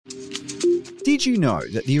Did you know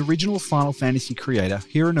that the original Final Fantasy creator,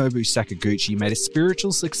 Hironobu Sakaguchi, made a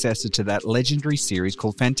spiritual successor to that legendary series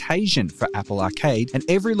called Fantasian for Apple Arcade, and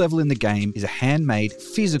every level in the game is a handmade,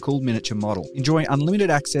 physical miniature model. Enjoy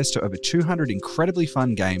unlimited access to over 200 incredibly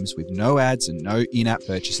fun games with no ads and no in-app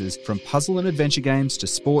purchases. From puzzle and adventure games to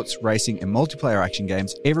sports, racing, and multiplayer action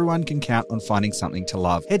games, everyone can count on finding something to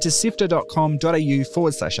love. Head to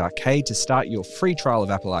sifter.com.au/arcade to start your free trial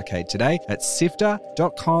of Apple Arcade today. That's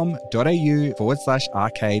sifter.com.au/arcade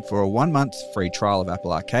for a 1-month free trial of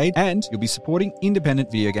Apple Arcade, and you'll be supporting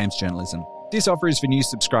independent video games journalism. This offer is for new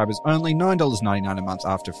subscribers only, $9.99 a month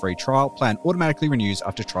after free trial. Plan automatically renews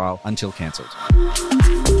after trial until cancelled.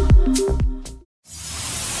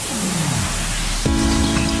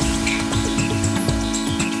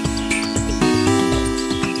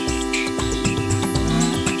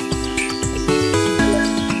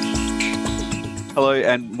 Hello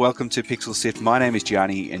and welcome to Pixel Sift. My name is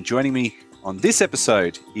Gianni, and joining me on this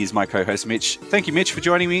episode is my co-host Mitch. Thank you, Mitch, for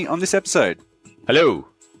joining me on this episode. Hello.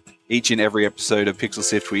 Each and every episode of Pixel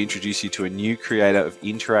Sift, we introduce you to a new creator of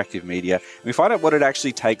interactive media, and we find out what it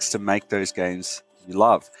actually takes to make those games you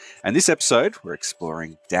love. And this episode, we're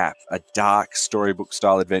exploring DAP, a dark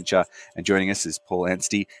storybook-style adventure. And joining us is Paul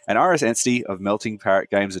Anstey and Iris Anstey of Melting Parrot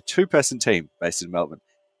Games, a two-person team based in Melbourne.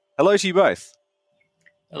 Hello to you both.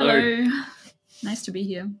 Hello. Nice to be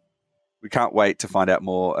here. We can't wait to find out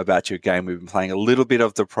more about your game. We've been playing a little bit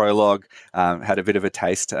of the prologue, had a bit of a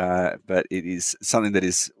taste, but it is something that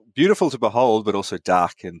is beautiful to behold, but also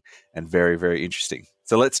dark and very, very interesting.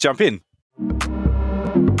 So let's jump in.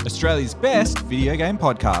 Australia's best video game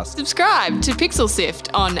podcast. Subscribe to Pixel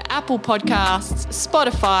Sift on Apple Podcasts,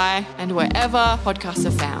 Spotify, and wherever podcasts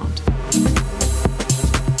are found.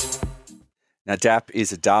 Now, DAP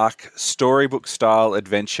is a dark storybook-style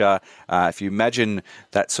adventure. If you imagine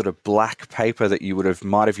that sort of black paper that you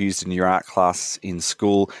might have used in your art class in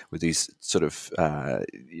school with these sort of,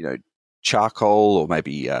 charcoal or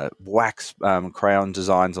maybe wax crayon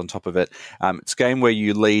designs on top of it. It's a game where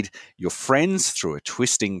you lead your friends through a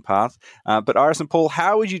twisting path. But Iris and Paul,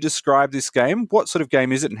 how would you describe this game? What sort of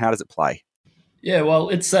game is it and how does it play? Yeah, well,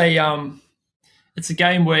 it's a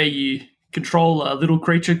game where you control a little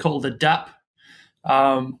creature called a DAP.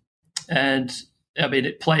 And I mean,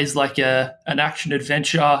 it plays like an action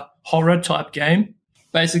adventure horror type game.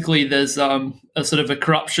 Basically, there's a sort of a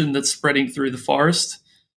corruption that's spreading through the forest,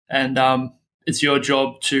 and it's your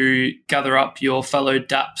job to gather up your fellow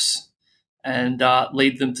DAPs and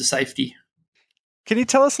lead them to safety. Can you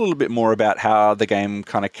tell us a little bit more about how the game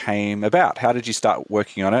kind of came about? How did you start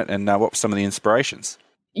working on it, and what were some of the inspirations?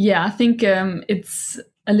 Yeah, I think it's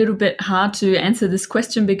a little bit hard to answer this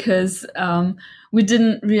question because we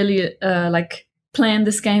didn't really plan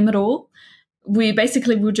this game at all. We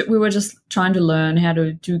were just trying to learn how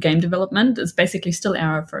to do game development. It's basically still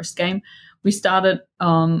our first game. We started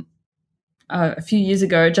a few years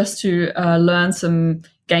ago just to learn some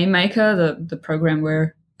Game Maker, the program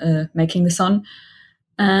we're making this on,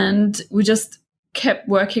 and we just kept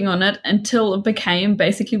working on it until it became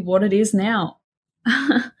basically what it is now.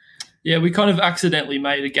 Yeah, we kind of accidentally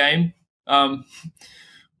made a game.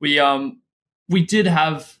 We did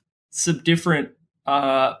have some different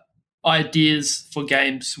ideas for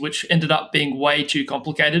games, which ended up being way too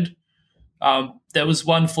complicated. There was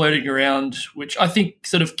one floating around, which I think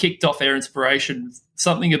sort of kicked off our inspiration.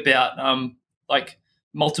 Something about like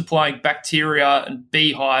multiplying bacteria and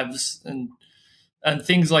beehives and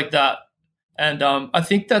things like that. And I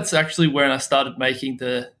think that's actually when I started making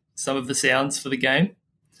some of the sounds for the game.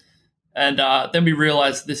 And then we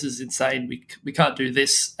realized this is insane. We can't do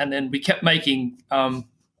this. And then we kept making, I'm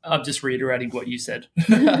just reiterating what you said.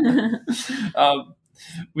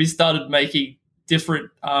 We started making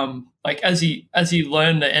different, as you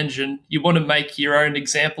learn the engine, you want to make your own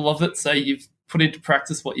example of it. So you've put into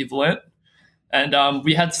practice what you've learnt. And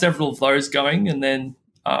we had several of those going. And then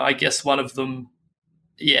I guess one of them,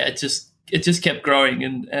 it just kept growing.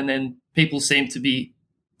 And then people seemed to be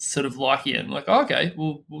sort of liking it. I'm like, oh, okay,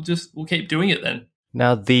 we'll keep doing it then.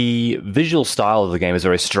 Now, the visual style of the game is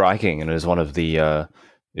very striking, and is one of the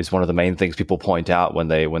main things people point out when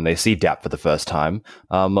they see DAP for the first time.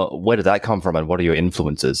 Where did that come from, and what are your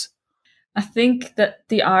influences? I think that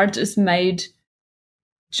the art is made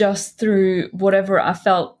just through whatever I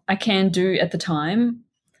felt I can do at the time.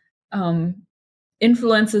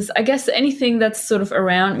 Influences, I guess anything that's sort of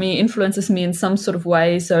around me influences me in some sort of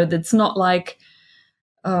way, so that's not like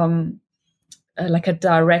a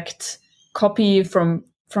direct copy from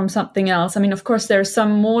something else. I mean, of course, there are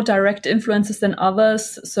some more direct influences than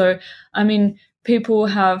others. So, I mean, people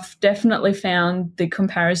have definitely found the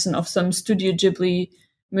comparison of some Studio Ghibli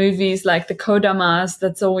movies like the Kodamas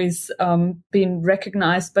that's always been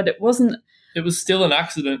recognized, but it wasn't. It was still an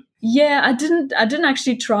accident. Yeah, I didn't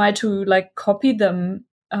actually try to like copy them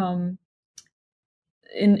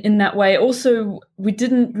in that way. Also, we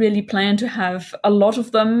didn't really plan to have a lot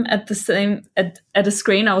of them at the same at a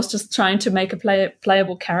screen. I was just trying to make a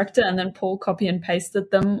playable character, and then Paul copy and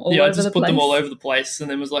pasted them all over the place. Yeah, I just put them all over the place, and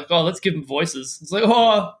then was like, oh, let's give them voices. It's like,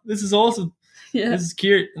 oh, this is awesome. Yeah. This is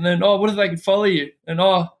cute. And then, oh, what if they can follow you? And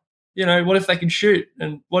what if they can shoot?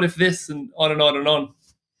 And what if this? And on and on and on.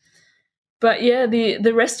 But yeah,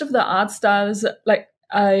 the rest of the art style is like,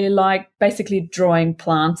 I like basically drawing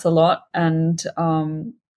plants a lot, and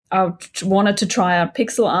I wanted to try out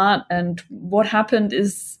pixel art. And what happened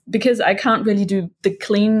is, because I can't really do the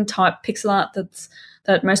clean type pixel art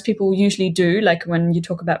that most people usually do, like when you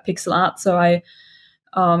talk about pixel art. So I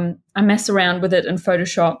mess around with it in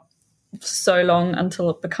Photoshop so long until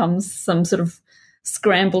it becomes some sort of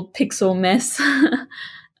scrambled pixel mess.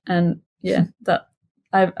 And yeah, that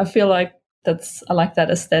I feel like I like that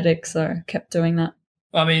aesthetic, so I kept doing that.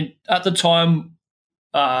 I mean, at the time,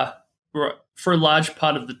 for a large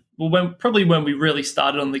part of when we really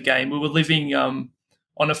started on the game, we were living on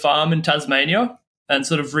a farm in Tasmania and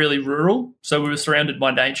sort of really rural. So we were surrounded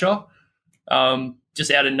by nature,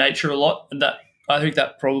 just out in nature a lot, and that I think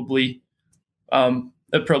that probably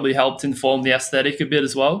helped inform the aesthetic a bit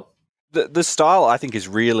as well. The style, I think, is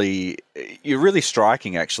you're really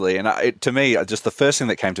striking, actually. And to me, just the first thing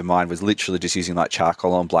that came to mind was literally just using like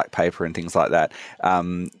charcoal on black paper and things like that.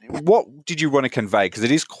 What did you want to convey? Because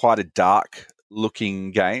it is quite a dark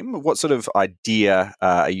looking game. What sort of idea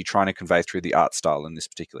are you trying to convey through the art style in this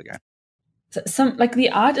particular game? Some like the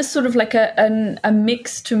art is sort of like a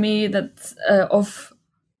mix to me that's of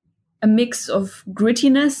a mix of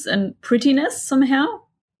grittiness and prettiness somehow,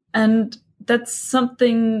 and that's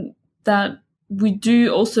something that we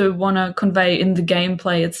do also want to convey in the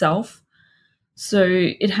gameplay itself. So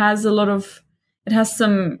it has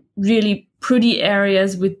some really pretty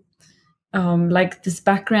areas with like this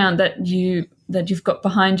background that you've got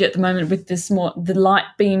behind you at the moment, with the light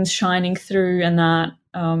beams shining through and that.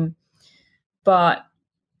 But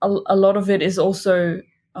a lot of it is also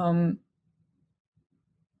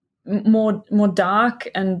more dark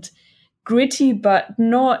and gritty, but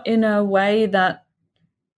not in a way that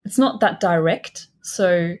it's not that direct.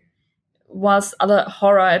 So whilst other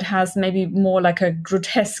horror, it has maybe more like a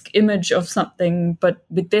grotesque image of something, but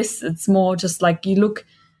with this, it's more just like you look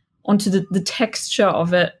onto the texture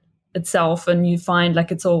of it itself and you find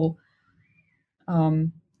like it's all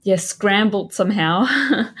scrambled somehow.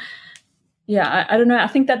 Yeah, I don't know. I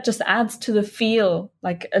think that just adds to the feel,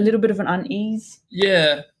 like a little bit of an unease.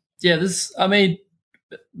 Yeah.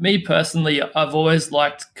 Me personally, I've always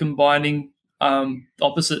liked combining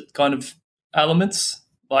opposite kind of elements.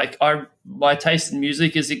 Like my taste in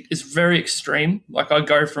music is very extreme. Like I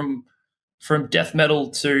go from death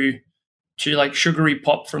metal to like sugary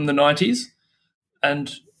pop from the 90s,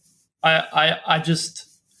 and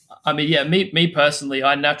me personally,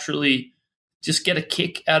 I naturally just get a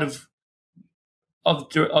kick out of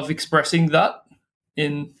expressing that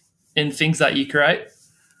in things that you create.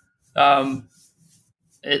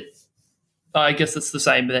 I guess it's the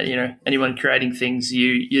same that, anyone creating things,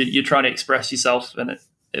 you're trying to express yourself, and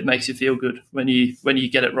it makes you feel good when you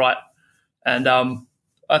get it right. And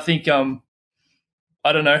I think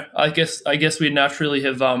I don't know. I guess we naturally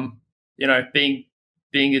have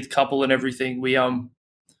being a couple and everything, we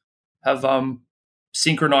have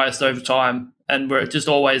synchronized over time, and we're just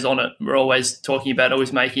always on it. We're always talking about it,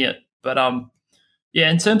 always making it. But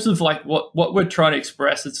in terms of like what we're trying to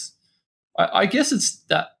express, I guess it's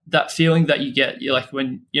that feeling that you get. You're like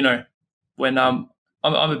when I'm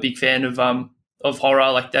a big fan of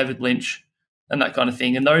horror, like David Lynch and that kind of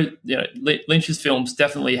thing. And those, Lynch's films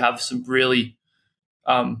definitely have some really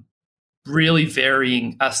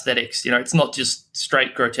varying aesthetics. It's not just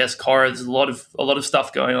straight grotesque horror. There's a lot of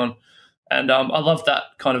stuff going on, and I love that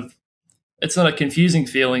kind of. It's not a confusing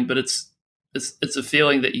feeling, but it's a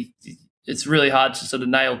feeling that it's really hard to sort of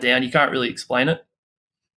nail down. You can't really explain it.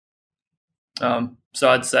 So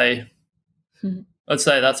I'd say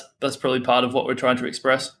that's probably part of what we're trying to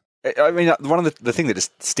express. I mean, one of the thing that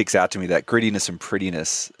just sticks out to me, that grittiness and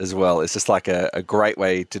prettiness as well, is just like a great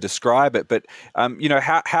way to describe it. But,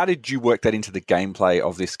 how did you work that into the gameplay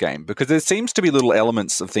of this game? Because there seems to be little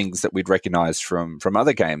elements of things that we'd recognize from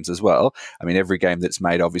other games as well. I mean, every game that's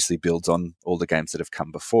made obviously builds on all the games that have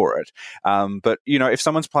come before it. But, if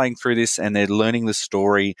someone's playing through this and they're learning the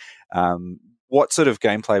story, what sort of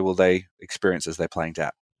gameplay will they experience as they're playing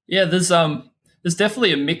DAP? Yeah, there's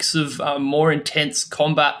definitely a mix of more intense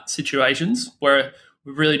combat situations where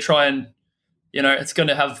we really try and, it's going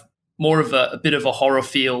to have more of a bit of a horror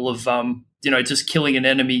feel of, just killing an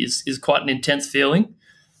enemy is quite an intense feeling.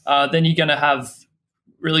 Then you're going to have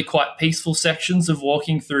really quite peaceful sections of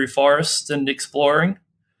walking through forest and exploring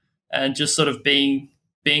and just sort of being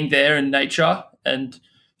there in nature. And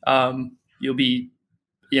you'll be,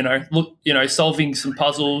 solving some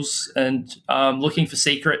puzzles and looking for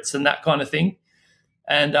secrets and that kind of thing.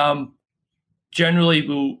 And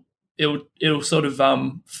generally it'll sort of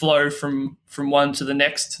flow from one to the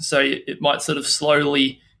next. So it might sort of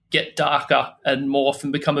slowly get darker and morph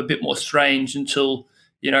and become a bit more strange until,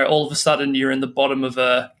 all of a sudden you're in the bottom of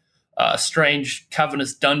a strange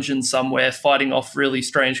cavernous dungeon somewhere fighting off really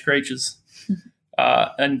strange creatures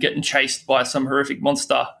and getting chased by some horrific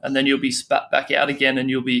monster. And then you'll be spat back out again and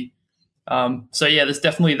you'll be there's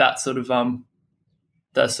definitely that sort of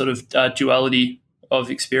duality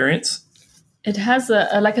of experience. It has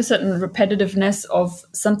a certain repetitiveness of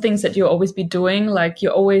some things that you'll always be doing. Like you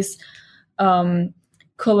always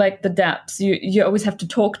collect the DAPs. You always have to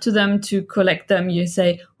talk to them to collect them. You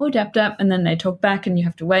say, "Oh, DAP, DAP," and then they talk back, and you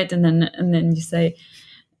have to wait. And then you say,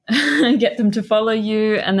 get them to follow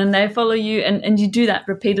you, and then they follow you, and you do that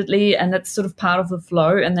repeatedly, and that's sort of part of the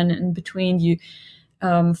flow. And then in between, you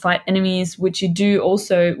fight enemies, which you do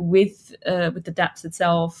also with the DAPs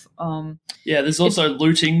itself. There's also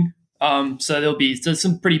looting. So there's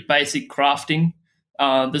some pretty basic crafting.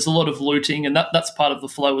 There's a lot of looting, and that's part of the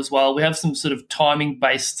flow as well. We have some sort of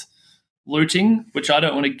timing-based looting, which I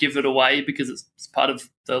don't want to give it away because it's part of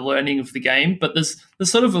the learning of the game. But there's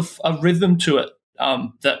sort of a rhythm to it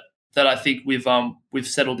that I think we've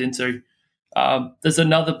settled into. There's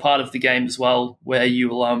another part of the game as well where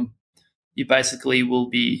you basically will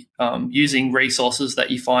be using resources that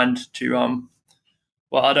you find to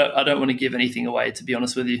I don't want to give anything away, to be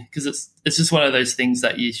honest with you, because it's just one of those things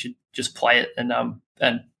that you should just play it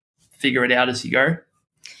and figure it out as you go.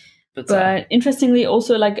 But interestingly,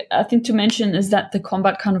 also, like I think to mention is that the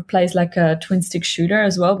combat kind of plays like a twin stick shooter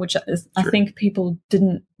as well, which I think people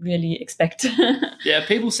didn't really expect. Yeah,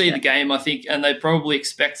 people see the game, I think, and they probably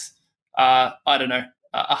expect a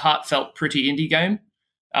heartfelt, pretty indie game,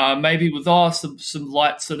 maybe with some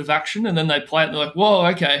light sort of action, and then they play it and they're like, "Whoa,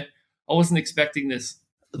 okay, I wasn't expecting this."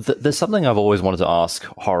 There's something I've always wanted to ask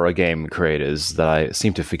horror game creators that I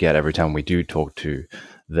seem to forget every time we do talk to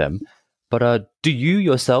them. But do you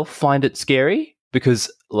yourself find it scary? Because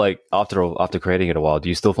like after creating it a while, do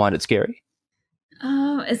you still find it scary?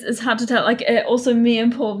 It's hard to tell. Like also me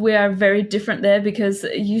and Paul, we are very different there because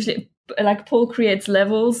usually like Paul creates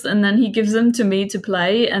levels and then he gives them to me to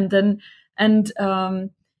play, I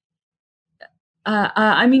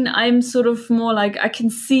mean, I'm sort of more like I can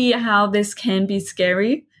see how this can be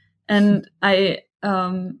scary, and I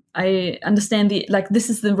understand this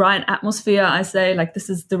is the right atmosphere. I say like this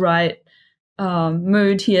is the right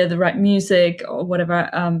mood here, the right music or whatever.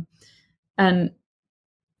 But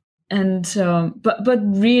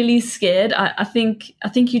really scared. I think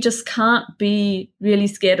you just can't be really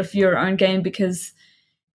scared of your own game because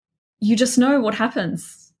you just know what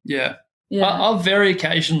happens. Yeah. Yeah. I'll very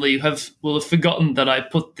occasionally have forgotten that I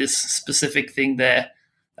put this specific thing there,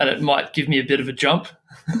 and it might give me a bit of a jump.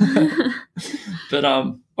 But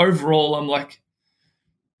overall, I'm like,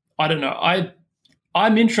 I don't know.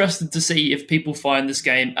 I'm interested to see if people find this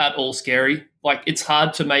game at all scary. Like, it's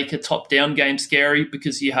hard to make a top-down game scary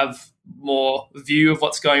because you have more view of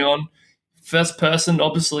what's going on. First person,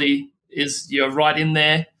 obviously, you're right in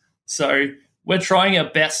there. So we're trying our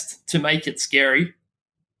best to make it scary.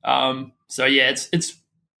 So yeah,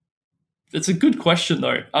 it's a good question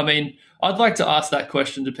though. I mean, I'd like to ask that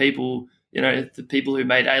question to people, the people who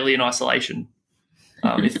made Alien Isolation,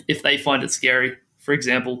 if they find it scary, for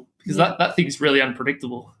example, because that thing's really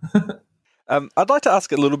unpredictable. I'd like to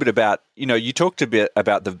ask a little bit about, you talked a bit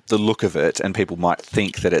about the look of it, and people might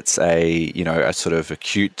think that it's a sort of a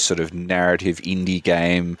cute sort of narrative indie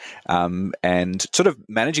game, and sort of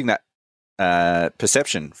managing that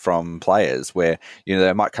perception from players where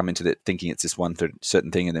they might come into it thinking it's this one certain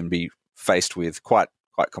thing and then be faced with quite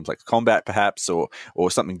complex combat perhaps or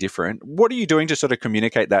something different. What are you doing to sort of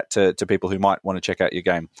communicate that to people who might want to check out your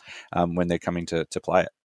game when they're coming to play it?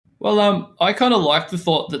 Well, I kind of like the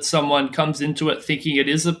thought that someone comes into it thinking it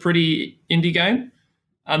is a pretty indie game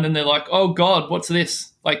and then they're like, oh God, what's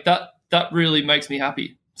this? Like that really makes me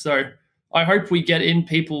happy. So I hope we get in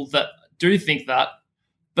people that do think that,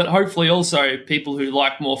 but hopefully also people who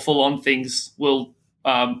like more full-on things will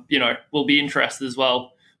be interested as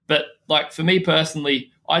well. But like for me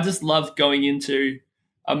personally, I just love going into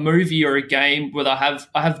a movie or a game where I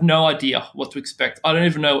have no idea what to expect. I don't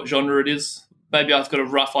even know what genre it is. Maybe I've got a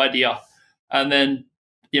rough idea. And then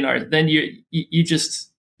then you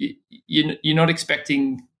just you're not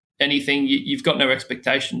expecting anything. You've got no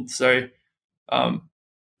expectation. So I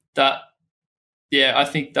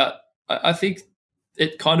think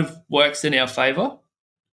it kind of works in our favor.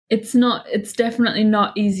 It's definitely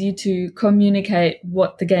not easy to communicate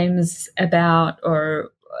what the game is about or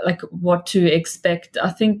like what to expect. I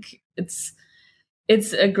think it's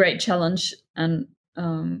a great challenge, and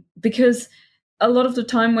because a lot of the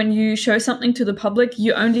time when you show something to the public,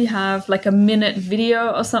 you only have like a minute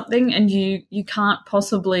video or something, and you can't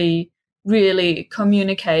possibly really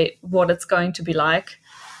communicate what it's going to be like.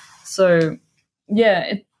 So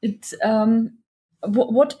yeah,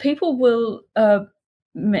 what people will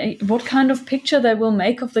what kind of picture they will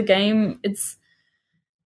make of the game. It's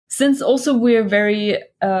since also we're very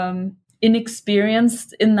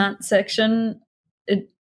inexperienced in that section.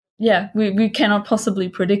 We cannot possibly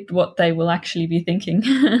predict what they will actually be thinking.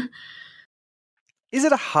 Is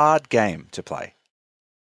it a hard game to play?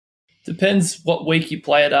 Depends what week you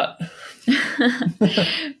play it at.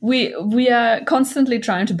 We are constantly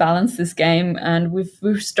trying to balance this game, and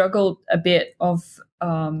we've struggled a bit of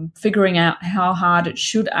figuring out how hard it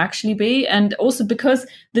should actually be, and also because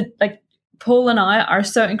Paul and I are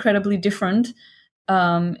so incredibly different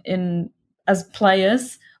as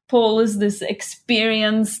players. Paul is this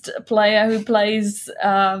experienced player who plays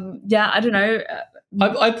I don't know.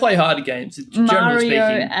 I play harder games, Mario generally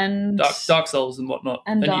speaking, and Dark Souls and whatnot.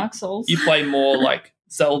 And Dark Souls. You play more like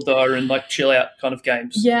Zelda and like chill out kind of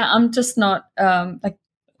games. Yeah, I'm just not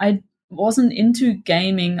I wasn't into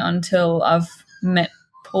gaming until I've met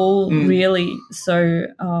Paul really. So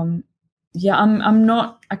I'm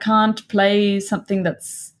not. I can't play something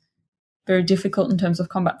that's very difficult in terms of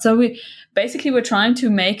combat. So we're trying to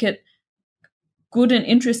make it good and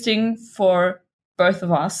interesting for both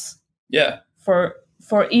of us. Yeah. For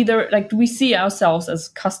either, like, we see ourselves as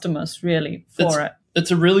customers really for it.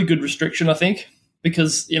 It's a really good restriction, I think,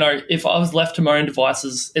 because, if I was left to my own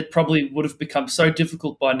devices, it probably would have become so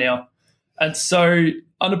difficult by now and so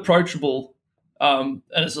unapproachable. And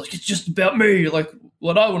it's like, it's just about me, like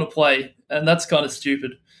what I want to play. And that's kind of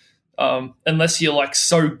stupid. Unless you're like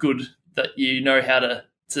so good that you know how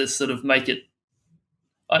to sort of make it.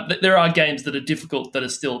 There are games that are difficult that are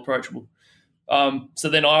still approachable. So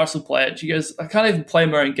then Iris will play it. She goes, I can't even play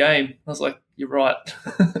my own game. I was like, you're right.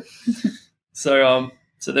 So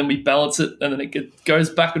then we balance it, and then it goes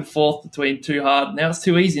back and forth between too hard. Now it's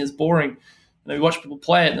too easy and it's boring. And we watch people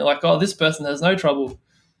play it, and they're like, oh, this person has no trouble.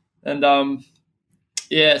 And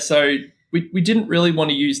so we didn't really want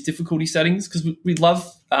to use difficulty settings because we love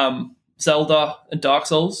Zelda and Dark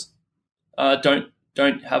Souls.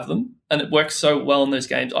 Don't have them, and it works so well in those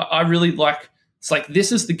games. I really like. It's like,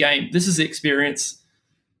 this is the game. This is the experience.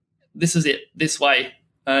 This is it, this way.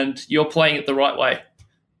 And you're playing it the right way.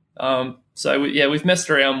 We've messed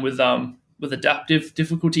around with adaptive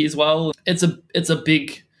difficulty as well. It's a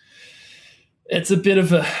bit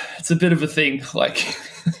of a thing. Like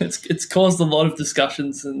it's caused a lot of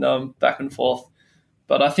discussions and back and forth.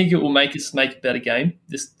 But I think it will make us make a better game,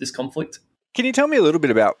 this conflict. Can you tell me a little bit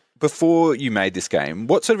about, before you made this game,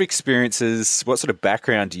 what sort of experiences, what sort of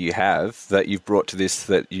background do you have that you've brought to this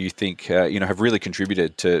that you think have really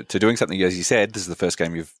contributed to doing something? As you said, this is the first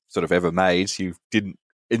game you've sort of ever made. You didn't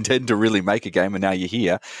intend to really make a game, and now you're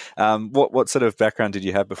here. What sort of background did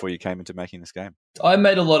you have before you came into making this game? I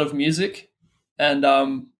made a lot of music, and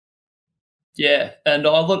and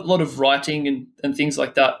a lot of writing and things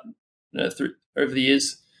like that over the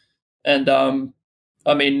years. And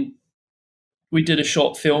we did a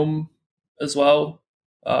short film as well.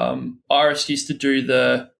 Iris used to do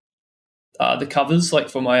the covers, like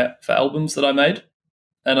for albums that I made,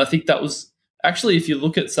 and I think that was actually, if you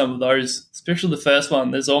look at some of those, especially the first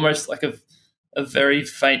one, there's almost like a very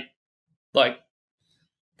faint like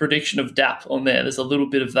prediction of DAP on there. There's a little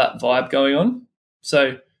bit of that vibe going on.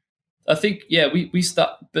 So I think we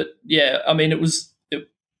start, but it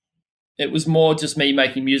was more just me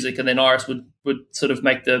making music, and then Iris would sort of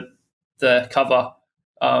make the cover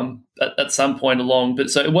at some point along,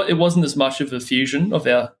 but so it wasn't as much of a fusion of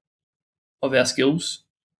our skills.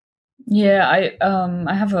 Yeah,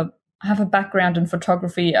 I have a background in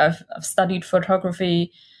photography. I've studied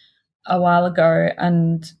photography a while ago,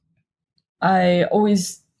 and I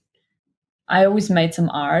always made some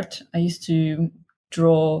art. I used to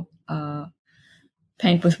draw,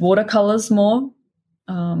 paint with watercolors more,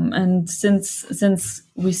 and since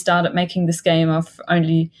we started making this game, I've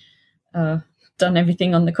only done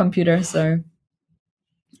everything on the computer. So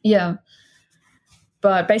yeah,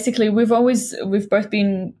 but basically we've both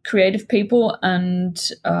been creative people, and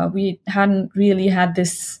we hadn't really had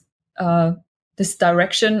this this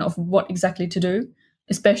direction of what exactly to do.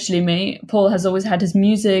 Especially me. Paul has always had his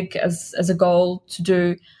music as a goal to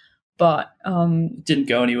do, but it didn't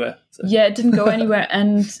go anywhere. So. Yeah, it didn't go anywhere.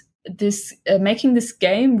 And this making this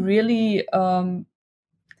game really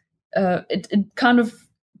it kind of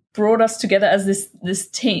brought us together as this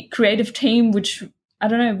team, creative team, which I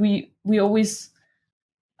don't know, we always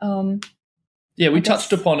we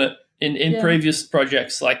touched upon it in previous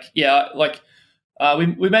projects. We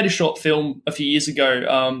made a short film a few years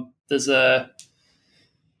ago.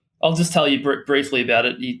 I'll just tell you briefly about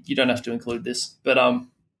it. You don't have to include this, but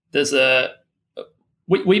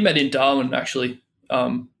we met in Darwin actually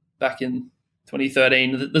back in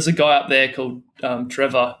 2013. There's a guy up there called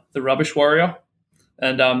Trevor, the Rubbish Warrior,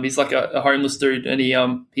 and he's like a homeless dude, and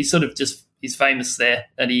he's famous there,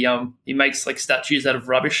 and he makes like statues out of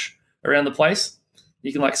rubbish around the place.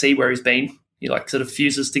 You can like see where he's been. He like sort of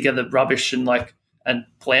fuses together rubbish and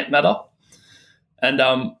plant matter, and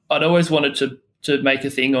I'd always wanted to make a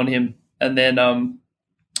thing on him, and then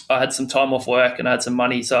I had some time off work and I had some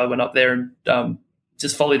money, so I went up there and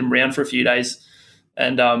just followed him around for a few days,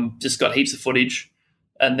 and just got heaps of footage,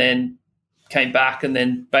 and then came back and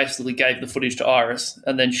then basically gave the footage to Iris,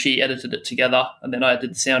 and then she edited it together, and then I did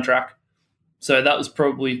the soundtrack. So that was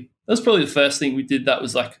probably the first thing we did. That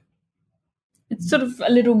was like it's sort of a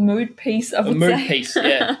little mood piece. I would say. A mood piece,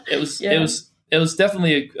 yeah. It was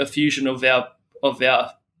definitely a fusion of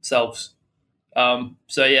ourselves.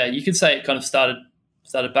 So yeah, you could say it kind of started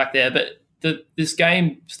back there, but this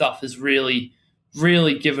game stuff has really,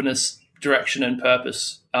 really given us direction and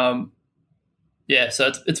purpose. So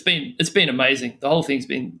it's been amazing. The whole thing's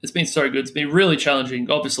been so good. It's been really challenging.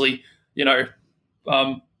 Obviously,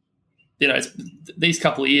 these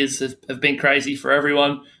couple of years have been crazy for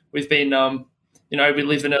everyone. We've been, we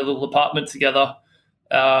live in a little apartment together,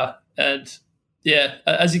 and yeah,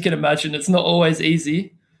 as you can imagine, it's not always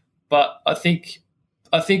easy. But I think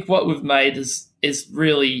what we've made is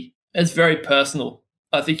really, it's very personal.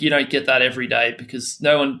 I think you don't get that every day because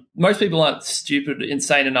most people aren't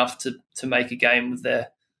insane enough to make a game with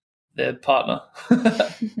their partner.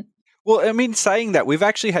 Well, I mean, saying that, we've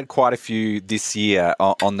actually had quite a few this year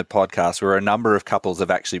on the podcast where a number of couples have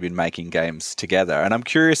actually been making games together. And I'm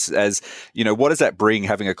curious as, what does that bring,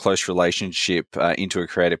 having a close relationship into a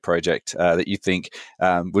creative project that you think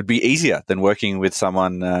would be easier than working with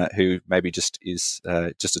someone who maybe just is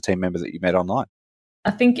just a team member that you met online? I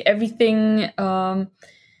think everything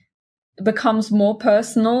becomes more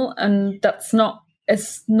personal, and it's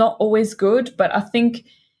not always good, but I think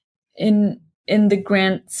in the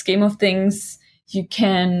grand scheme of things, you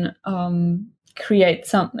can create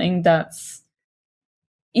something that's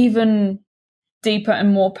even deeper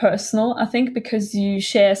and more personal, I think, because you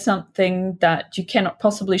share something that you cannot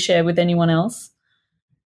possibly share with anyone else.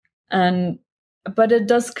 But it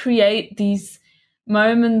does create these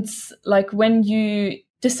moments, like when you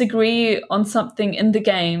disagree on something in the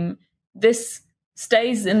game, this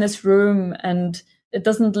stays in this room and it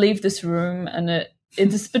doesn't leave this room, and it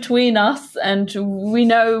is between us, and we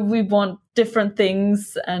know we want different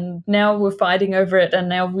things, and now we're fighting over it, and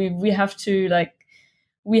now we have to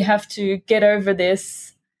get over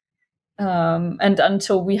this, and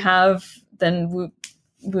until we have, then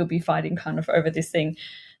we'll be fighting kind of over this thing.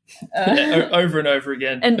 Over and over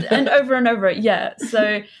again. and over and over, yeah.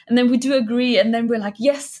 So, and then we do agree, and then we're like,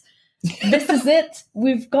 yes, this is it.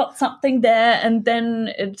 We've got something there, and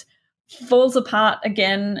then it falls apart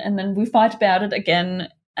again, and then we fight about it again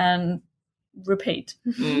and repeat.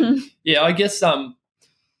 Yeah, I guess some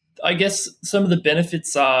of the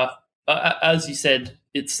benefits are, as you said,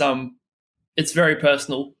 it's very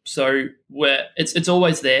personal. So it's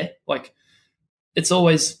always there, like it's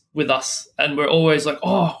always with us, and we're always like,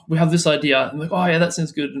 oh, we have this idea, and like, oh yeah, that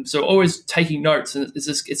sounds good, and so always taking notes, and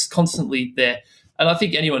it's constantly there. And I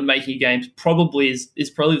think anyone making games probably is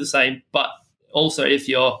probably the same, but also if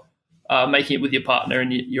you're making it with your partner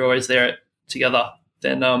and you're always there together,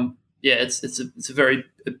 then it's a very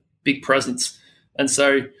big presence. And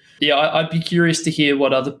so I'd be curious to hear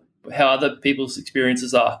how other people's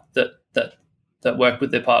experiences are that work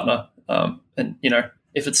with their partner, and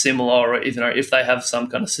if it's similar, or if they have some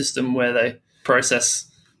kind of system where they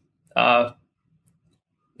process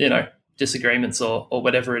disagreements or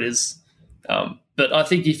whatever it is. But I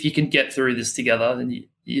think if you can get through this together, then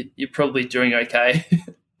you're probably doing okay.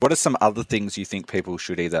 What are some other things you think people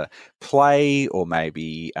should either play or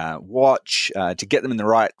maybe watch to get them in the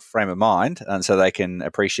right frame of mind, and so they can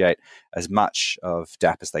appreciate as much of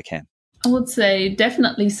DAP as they can? I would say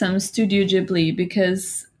definitely some Studio Ghibli,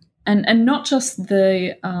 because and not just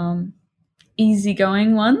the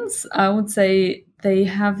easygoing ones. I would say they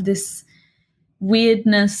have this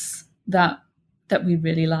weirdness that we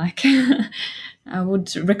really like. I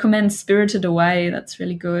would recommend Spirited Away. That's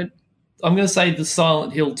really good. I'm going to say the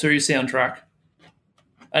Silent Hill 2 soundtrack,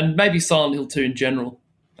 and maybe Silent Hill 2 in general,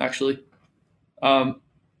 actually. That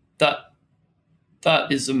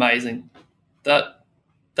is amazing. That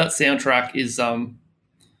soundtrack is,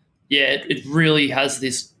 it really has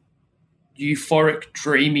this euphoric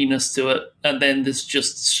dreaminess to it, and then this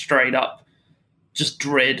just straight up, just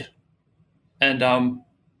dread. And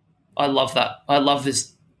I love that. I love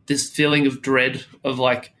this feeling of dread of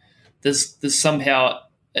like, there's somehow,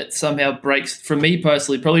 it somehow breaks, for me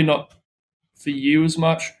personally, probably not for you as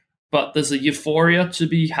much, but there's a euphoria to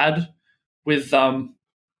be had with,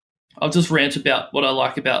 I'll just rant about what I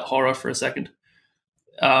like about horror for a second.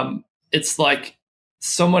 It's like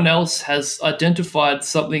someone else has identified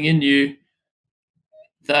something in you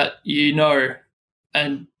that you know,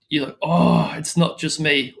 and you're like, oh, it's not just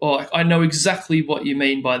me. Or like, I know exactly what you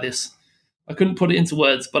mean by this. I couldn't put it into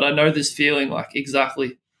words, but I know this feeling like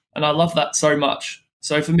exactly. And I love that so much.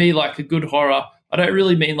 So for me, like a good horror, I don't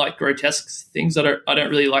really mean like grotesque things. I don't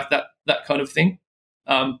really like that kind of thing.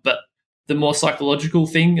 But the more psychological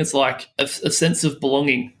thing is like a sense of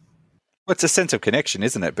belonging. Well, it's a sense of connection,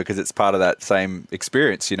 isn't it? Because it's part of that same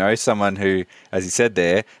experience, you know, someone who, as you said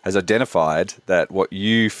there, has identified that what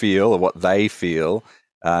you feel or what they feel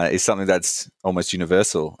is something that's almost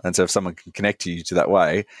universal. And so if someone can connect to you to that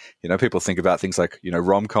way, you know, people think about things like, you know,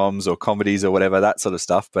 rom-coms or comedies or whatever, that sort of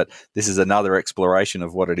stuff. But this is another exploration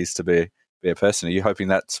of what it is to be a person. Are you hoping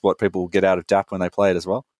that's what people get out of DAP when they play it as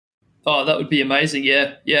well? Oh, that would be amazing.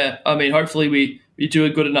 Yeah. I mean, hopefully we do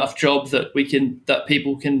a good enough job that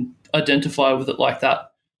people can identify with it like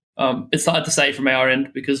that. It's hard to say from our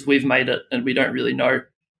end because we've made it and we don't really know.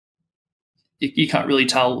 You can't really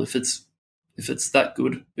tell if it's that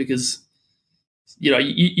good because, you know,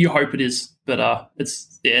 you hope it is, but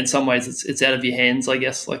it's, yeah, in some ways it's out of your hands, I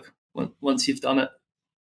guess, like once you've done it.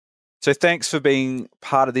 So thanks for being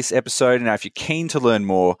part of this episode. And now if you're keen to learn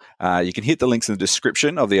more, you can hit the links in the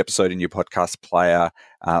description of the episode in your podcast player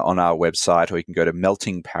on our website, or you can go to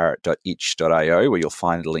meltingparrot.itch.io where you'll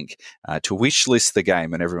find a link to wishlist the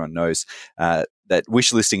game. And everyone knows that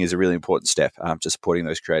wishlisting is a really important step to supporting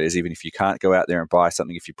those creators. Even if you can't go out there and buy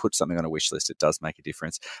something, if you put something on a wish list, it does make a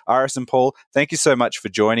difference. Iris and Paul, thank you so much for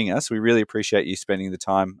joining us. We really appreciate you spending the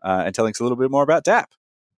time and telling us a little bit more about DAP.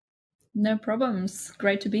 No problems.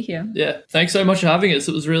 Great to be here. Yeah, thanks so much for having us.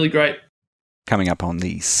 It was really great. Coming up on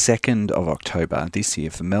the 2nd of October this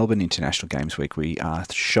year for Melbourne International Games Week, we are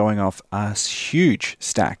showing off a huge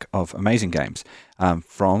stack of amazing games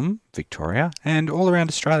from Victoria and all around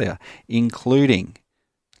Australia, including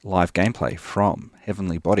live gameplay from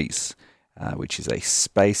Heavenly Bodies, which is a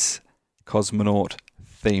space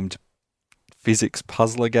cosmonaut-themed physics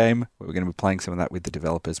puzzler game. We're going to be playing some of that with the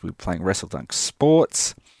developers. We're playing WrestleDunk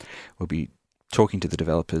Sports. We'll be talking to the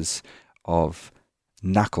developers of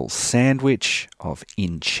Knuckle Sandwich, of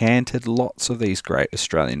Enchanted, lots of these great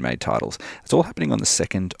Australian-made titles. It's all happening on the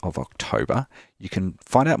 2nd of October. You can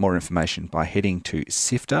find out more information by heading to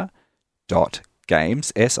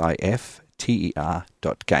sifter.games,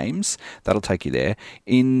 sifter.games. That'll take you there.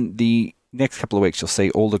 In the next couple of weeks, you'll see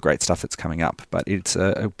all the great stuff that's coming up, but it's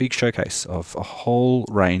a big showcase of a whole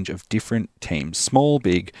range of different teams, small,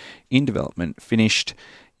 big, in development, finished,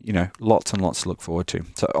 you know, lots and lots to look forward to.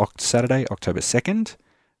 So Saturday, October 2nd,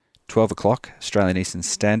 12 o'clock, Australian Eastern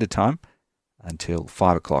Standard Time, until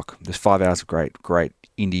 5 o'clock. There's 5 hours of great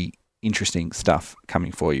indie, interesting stuff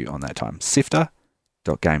coming for you on that time.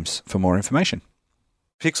 Sifter.games for more information.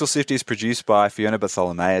 Pixel Sift is produced by Fiona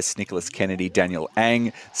Bartholomaeus, Nicholas Kennedy, Daniel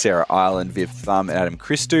Ang, Sarah Ireland, Viv Thum, and Adam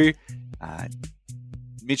Christou.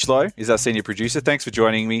 Mitch Lowe is our senior producer. Thanks for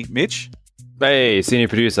joining me, Mitch. Hey, senior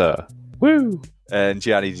producer. Woo! And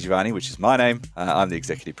Gianni Giovanni, which is my name. I'm the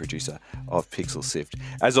executive producer of Pixel Sift.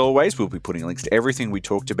 As always, we'll be putting links to everything we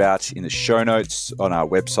talked about in the show notes on our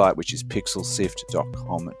website, which is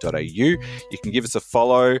pixelsift.com.au. You can give us a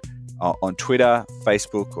follow on Twitter,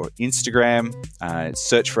 Facebook, or Instagram.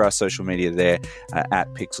 Search for our social media there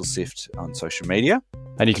at Pixel Sift on social media.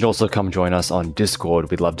 And you can also come join us on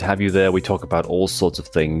Discord. We'd love to have you there. We talk about all sorts of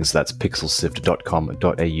things. That's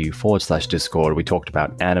pixelsift.com.au/Discord. We talked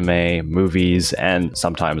about anime, movies, and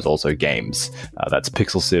sometimes also games. That's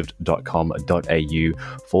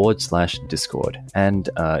pixelsift.com.au/Discord. And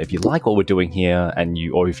if you like what we're doing here,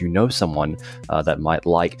 or if you know someone that might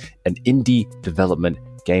like an indie development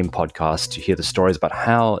game podcast to hear the stories about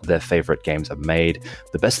how their favorite games are made,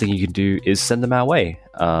 the best thing you can do is send them our way.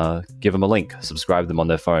 Give them a link, subscribe them on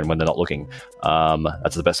their phone when they're not looking.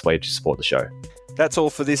 That's the best way to support the show. That's all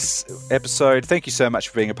for this episode. Thank you so much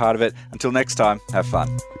for being a part of it. Until next time, have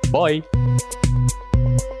fun. Bye.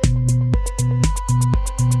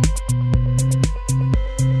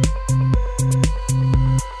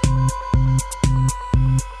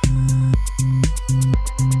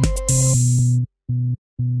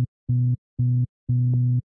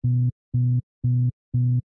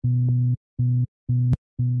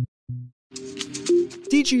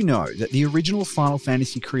 Did you know that the original Final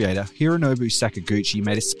Fantasy creator, Hironobu Sakaguchi,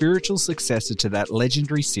 made a spiritual successor to that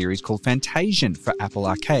legendary series called Fantasian for Apple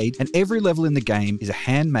Arcade, and every level in the game is a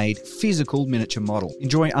handmade, physical miniature model.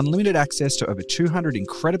 Enjoy unlimited access to over 200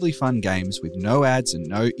 incredibly fun games with no ads and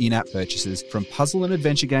no in-app purchases. From puzzle and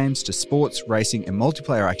adventure games to sports, racing, and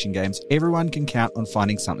multiplayer action games, everyone can count on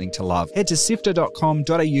finding something to love. Head to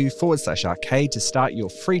sifter.com.au/arcade to start your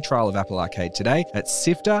free trial of Apple Arcade today. That's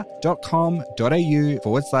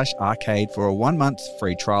sifter.com.au/arcade for a 1-month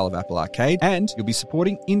free trial of Apple Arcade, and you'll be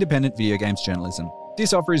supporting independent video games journalism.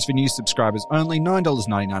 This offer is for new subscribers only,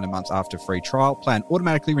 $9.99 a month after free trial. Plan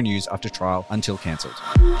automatically renews after trial until cancelled.